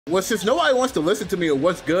Well, since nobody wants to listen to me or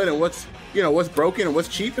what's good and what's, you know, what's broken and what's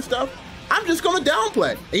cheap and stuff, I'm just gonna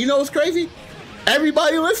downplay. And you know what's crazy?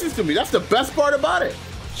 Everybody listens to me. That's the best part about it.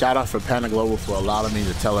 Shout out for Panda Global for allowing me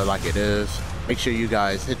to tell it like it is. Make sure you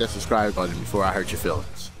guys hit that subscribe button before I hurt your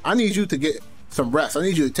feelings. I need you to get some rest. I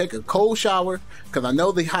need you to take a cold shower because I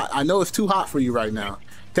know I know it's too hot for you right now.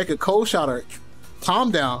 Take a cold shower, calm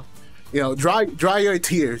down, you know, dry your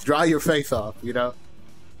tears, dry your face off, you know.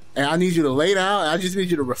 And I need you to lay down. And I just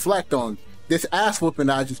need you to reflect on this ass whooping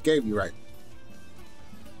that I just gave you right now.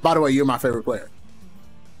 By the way, you're my favorite player.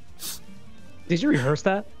 Did you rehearse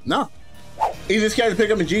that? No. Easiest character to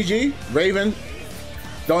pick up in GG, Raven.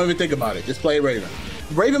 Don't even think about it. Just play Raven.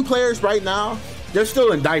 Raven players right now, they're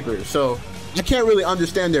still in diapers, so I can't really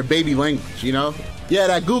understand their baby language, you know? Yeah,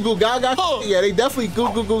 that goo goo gaga. Yeah, they definitely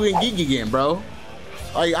goo goo goo and geek again, bro.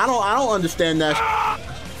 Like I don't understand that.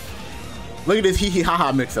 Look at this hee hee ha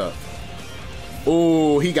ha mix up.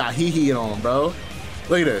 Oh, he got hee hee on, bro.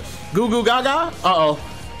 Look at this. Goo goo gaga. Uh-oh.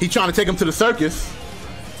 He trying to take him to the circus.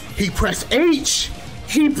 He pressed H.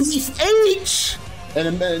 He pressed H.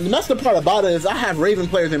 And the messed up part about it is I have Raven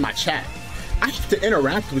players in my chat. I have to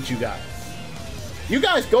interact with you guys. You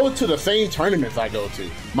guys go to the same tournaments I go to.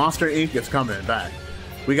 Monster Inc. is coming back.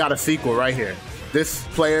 We got a sequel right here. This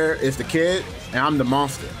player is the kid, and I'm the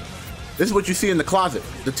monster. This is what you see in the closet.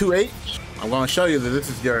 The 2H. I'm gonna show you that this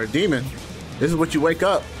is your demon. This is what you wake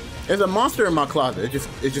up. There's a monster in my closet.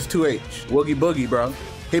 It's just 2H. Woogie boogie, bro.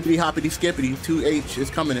 Hippity hoppity skippity. 2H is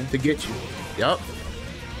coming in to get you. Yup.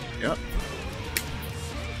 Yup.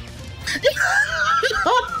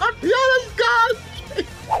 Yes, God.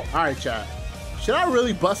 All right, chat. Should I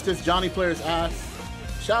really bust this Johnny player's ass?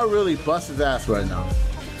 Should I really bust his ass right now?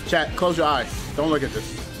 Chat, close your eyes. Don't look at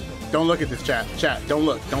this. Don't look at this, chat. Chat, don't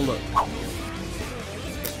look. Don't look.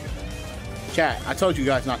 Chat, I told you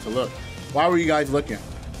guys not to look. Why were you guys looking?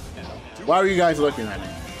 Why were you guys looking at me?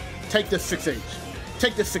 Take this 6H.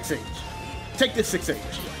 Take this 6H. Take this 6H.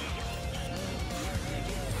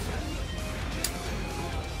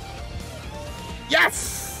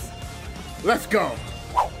 Yes! Let's go.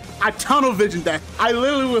 I tunnel visioned that. I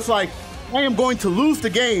literally was like, I am going to lose the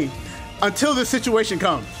game until this situation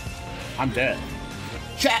comes. I'm dead.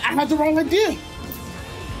 Chat, I had the wrong idea.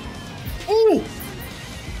 Ooh.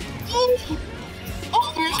 Ooh.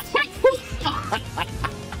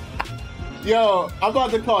 Yo, I'm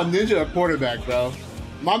about to call Ninja a quarterback, bro.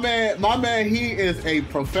 My man, he is a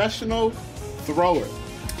professional thrower.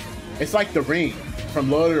 It's like the ring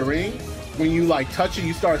from Lord of the Rings. When you like touch it,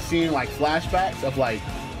 you start seeing like flashbacks of like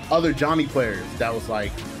other Johnny players that was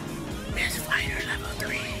like, Miss Fighter level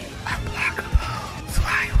 3, unblockable,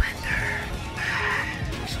 Flywinder.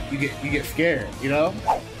 You get scared, you know?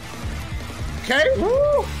 Okay?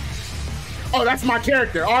 Woo! Oh, that's my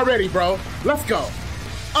character already, bro. Let's go.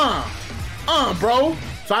 Bro.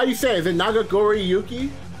 So how you say? Is it Nagagori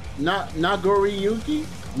Yuki? Nagori Yuki?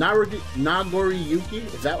 Nagori Yuki?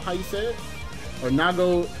 Is that how you say it? Or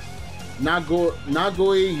Nagoi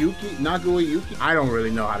Yuki? I don't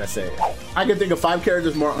really know how to say it. I can think of 5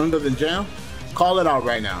 characters more under than Jam. Call it out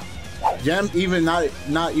right now. Jam, even not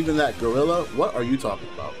even that gorilla. What are you talking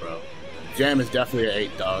about, bro? Jam is definitely an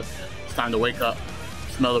 8, dog. It's time to wake up.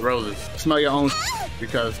 Smell the roses. Smell your own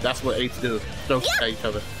because that's what 8s do. Throw at each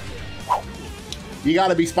other. You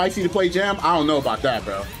gotta be spicy to play Jam? I don't know about that,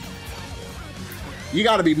 bro. You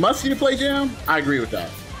gotta be musty to play Jam? I agree with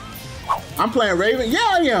that. I'm playing Raven? Yeah,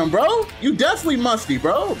 I am, bro. You definitely musty,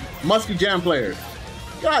 bro. Musty Jam player.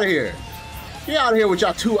 Get out of here. Get out of here with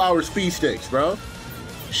y'all 2-hour speed sticks, bro.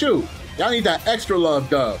 Shoot. Y'all need that extra love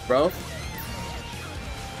dub, bro.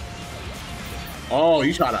 Oh,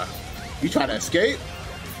 you try to escape?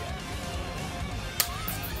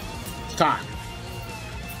 It's time.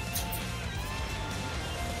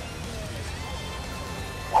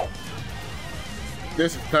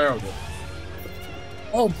 This is terrible.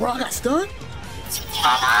 Oh, bro, I got stunned?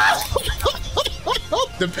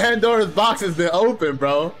 The Pandora's box has been open,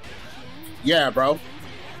 bro. Yeah, bro.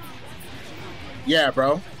 Yeah,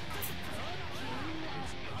 bro.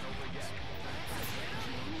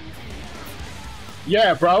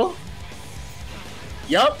 Yeah, bro.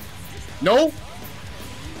 Yup. No.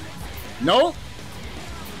 No.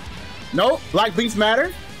 No. Black beats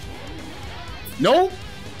matter. No.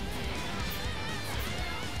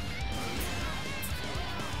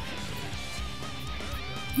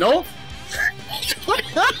 No.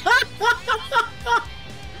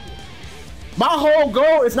 My whole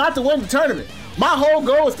goal is not to win the tournament. My whole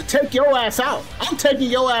goal is to take your ass out. I'm taking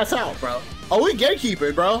your ass out, bro. Oh, we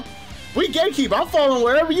gatekeeping, bro. We gatekeep. I'm following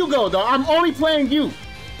wherever you go, dog. I'm only playing you.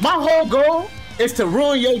 My whole goal is to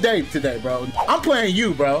ruin your day today, bro. I'm playing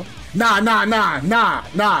you, bro. Nah.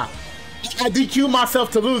 I DQ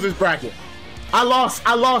myself to lose this bracket. I lost.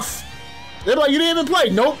 They're like, you didn't even play.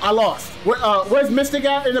 Nope, I lost. Where's Mystic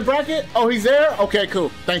at in the bracket? Oh, he's there? Okay, cool.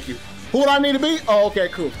 Thank you. Who would I need to be? Oh, okay,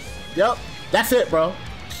 cool. Yep, that's it, bro.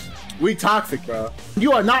 We toxic, bro.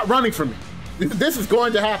 You are not running from me. This is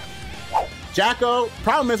going to happen. GEICO,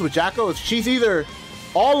 problem is with GEICO is she's either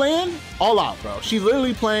all in, all out, bro. She's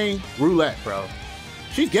literally playing roulette, bro.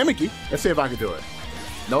 She's gimmicky. Let's see if I can do it.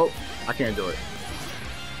 Nope, I can't do it.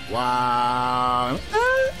 Wow.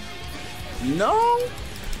 No.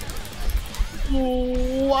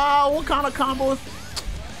 Wow, what kind of combo is...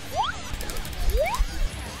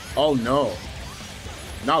 Oh no.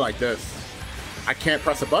 Not like this. I can't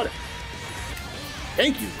press a button.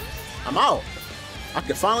 Thank you. I'm out. I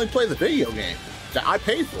can finally play the video game that I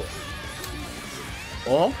paid for.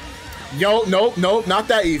 Oh. Yo, nope, not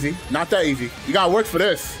that easy. Not that easy. You gotta work for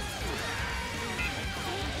this.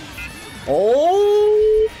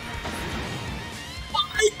 Oh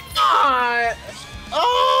my God.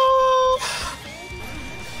 Oh.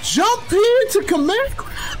 Jump here to command.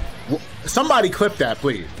 Somebody clip that,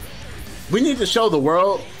 please. We need to show the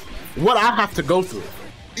world what I have to go through.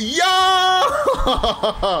 Yo!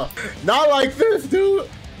 Not like this, dude.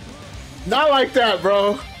 Not like that,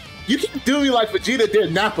 bro. You can't do me like Vegeta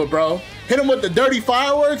did Nappa, bro. Hit him with the dirty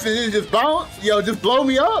fireworks and then just bounce. Yo, just blow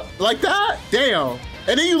me up like that? Damn.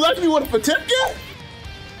 And then you left me with a Potemkin?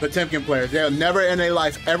 Potemkin players, they'll never in their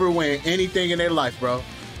life ever win anything in their life, bro.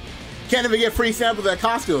 Can't even get free samples at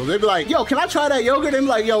Costco. They'd be like, yo, can I try that yogurt? And be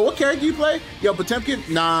like, yo, what character you play? Yo, Potemkin?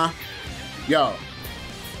 Nah. Yo,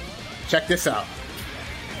 check this out.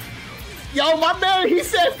 Yo, my man, he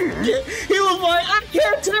said, he was like, I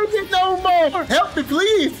can't take it no more. Help me,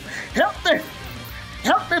 please. Help me.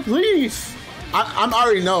 Help me, please. I'm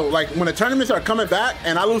already know, like, when the tournaments are coming back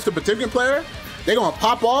and I lose to Potemkin player, they're going to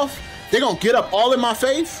pop off. They're going to get up all in my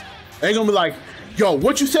face. They're going to be like, yo,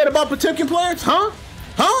 what you said about Potemkin players? Huh?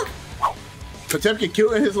 Huh? Potemkin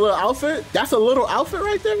cute in his little outfit? That's a little outfit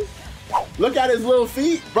right there? Look at his little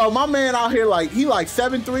feet. Bro, my man out here, like, he like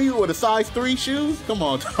 7'3" with a size 3 shoes. Come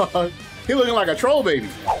on, dog. He looking like a troll baby.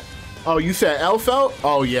 Oh, you said L felt?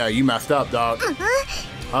 Oh, yeah, you messed up, dog.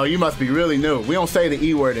 Oh, you must be really new. We don't say the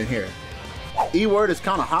E word in here. E word is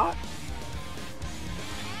kind of hot?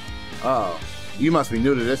 Oh, you must be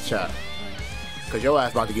new to this chat. Because your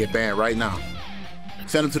ass about to get banned right now.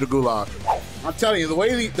 Send him to the gulag. I'm telling you, the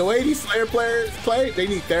way these Slayer players play, they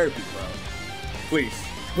need therapy, bro. Please,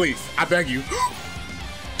 please, I beg you.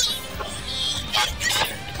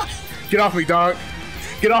 Get off me, dog.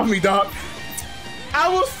 Get off me, dog. I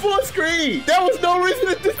was full screen. There was no reason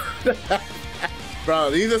to do that.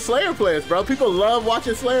 Bro, these are Slayer players, bro. People love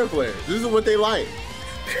watching Slayer players. This is what they like.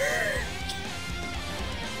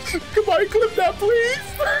 Somebody clip that, please.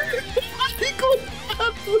 Somebody clip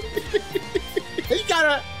that, please. He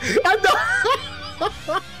gotta, I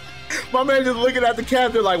know. My man just looking at the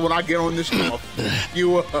captain like, when I get on this show,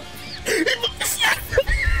 you